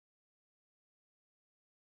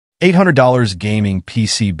$800 gaming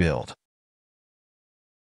PC build.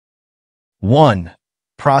 1.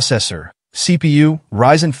 Processor. CPU,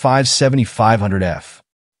 Ryzen 5 7500F.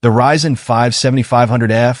 The Ryzen 5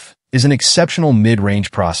 7500F is an exceptional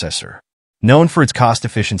mid-range processor. Known for its cost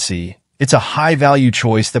efficiency, it's a high-value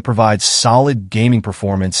choice that provides solid gaming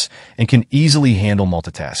performance and can easily handle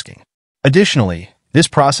multitasking. Additionally, this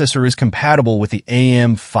processor is compatible with the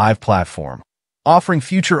AM5 platform, offering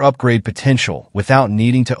future upgrade potential without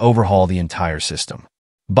needing to overhaul the entire system.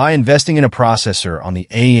 By investing in a processor on the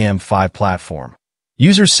AM5 platform,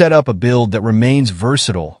 users set up a build that remains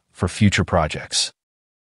versatile for future projects.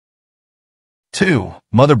 2.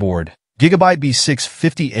 Motherboard. Gigabyte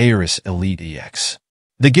B650 Aorus Elite EX.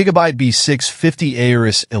 The Gigabyte B650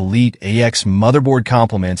 Aorus Elite EX motherboard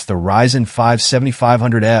complements the Ryzen 5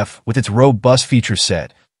 7500F with its robust feature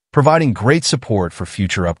set, providing great support for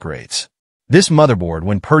future upgrades. This motherboard,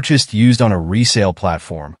 when purchased used on a resale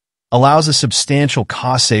platform, allows a substantial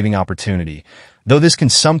cost-saving opportunity, though this can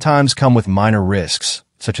sometimes come with minor risks,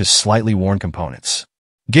 such as slightly worn components.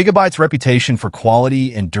 Gigabyte's reputation for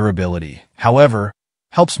quality and durability, however,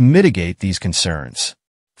 helps mitigate these concerns.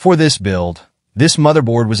 For this build, this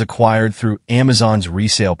motherboard was acquired through Amazon's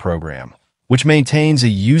resale program, which maintains a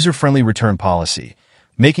user-friendly return policy,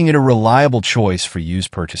 making it a reliable choice for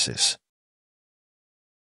used purchases.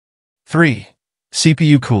 3.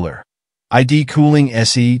 CPU cooler. ID Cooling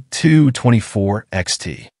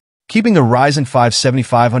SE224XT. Keeping the Ryzen 5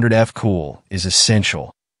 7500F cool is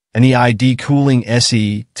essential, and the ID Cooling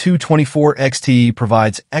SE224XT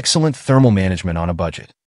provides excellent thermal management on a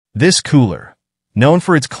budget. This cooler, known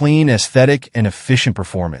for its clean aesthetic and efficient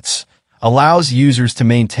performance, allows users to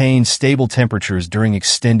maintain stable temperatures during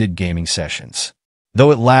extended gaming sessions.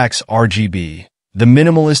 Though it lacks RGB, the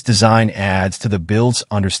minimalist design adds to the build's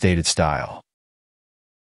understated style.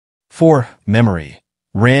 4. Memory.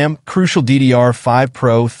 RAM, Crucial DDR5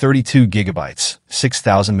 Pro 32GB,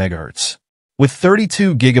 6000 MHz. With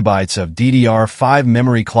 32 GB of DDR5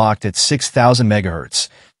 memory clocked at 6000 MHz,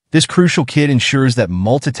 this Crucial kit ensures that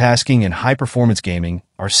multitasking and high-performance gaming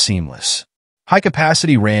are seamless.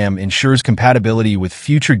 High-capacity RAM ensures compatibility with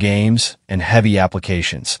future games and heavy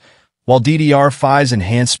applications, while DDR5's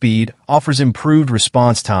enhanced speed offers improved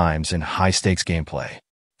response times and high-stakes gameplay.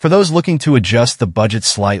 For those looking to adjust the budget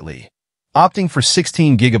slightly, opting for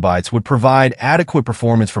 16 GB would provide adequate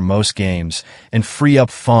performance for most games and free up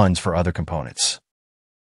funds for other components.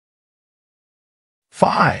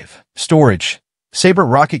 5. Storage. Sabre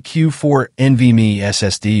Rocket Q4 NVMe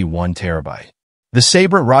SSD 1TB. The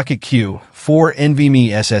Sabre Rocket Q4 NVMe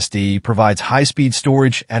SSD provides high-speed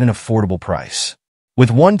storage at an affordable price. With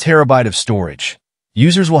 1 TB of storage,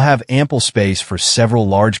 users will have ample space for several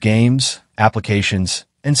large games, applications,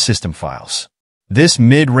 and system files. This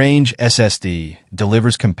mid-range SSD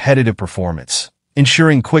delivers competitive performance,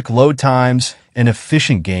 ensuring quick load times and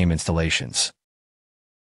efficient game installations.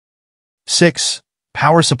 6.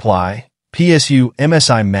 Power supply. PSU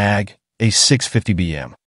MSI Mag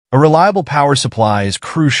A650BM. A reliable power supply is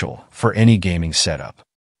crucial for any gaming setup.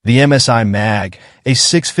 The MSI Mag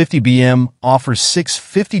A650BM offers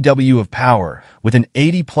 650W of power with an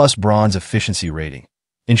 80+ bronze efficiency rating,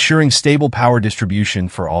 ensuring stable power distribution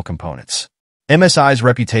for all components. MSI's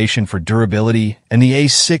reputation for durability and the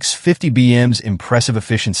A650BM's impressive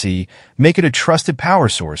efficiency make it a trusted power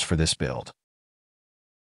source for this build.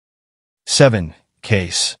 7.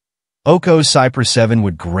 Case. OCO's Cypress 7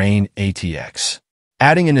 wood grain ATX.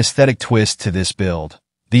 Adding an aesthetic twist to this build,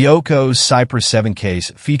 the OCO's Cypress 7 case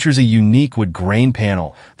features a unique wood grain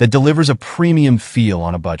panel that delivers a premium feel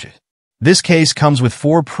on a budget. This case comes with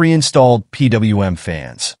 4 pre-installed PWM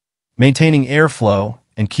fans, maintaining airflow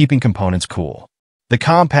and keeping components cool. The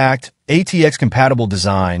compact, ATX-compatible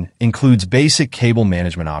design includes basic cable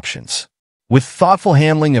management options. With thoughtful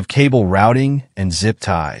handling of cable routing and zip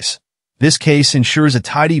ties, this case ensures a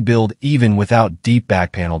tidy build even without deep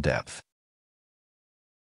back panel depth.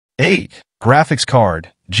 8. Graphics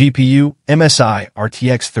card. GPU MSI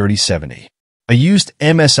RTX 3070. A used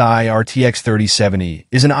MSI RTX 3070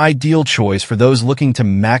 is an ideal choice for those looking to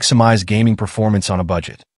maximize gaming performance on a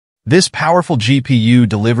budget. This powerful GPU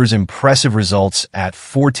delivers impressive results at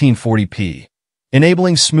 1440p,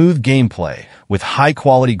 enabling smooth gameplay with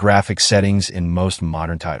high-quality graphics settings in most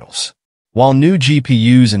modern titles. While new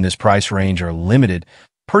GPUs in this price range are limited,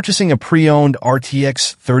 purchasing a pre-owned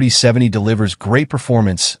RTX 3070 delivers great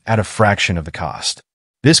performance at a fraction of the cost.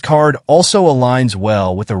 This card also aligns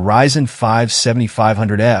well with the Ryzen 5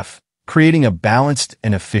 7500F, creating a balanced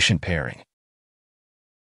and efficient pairing.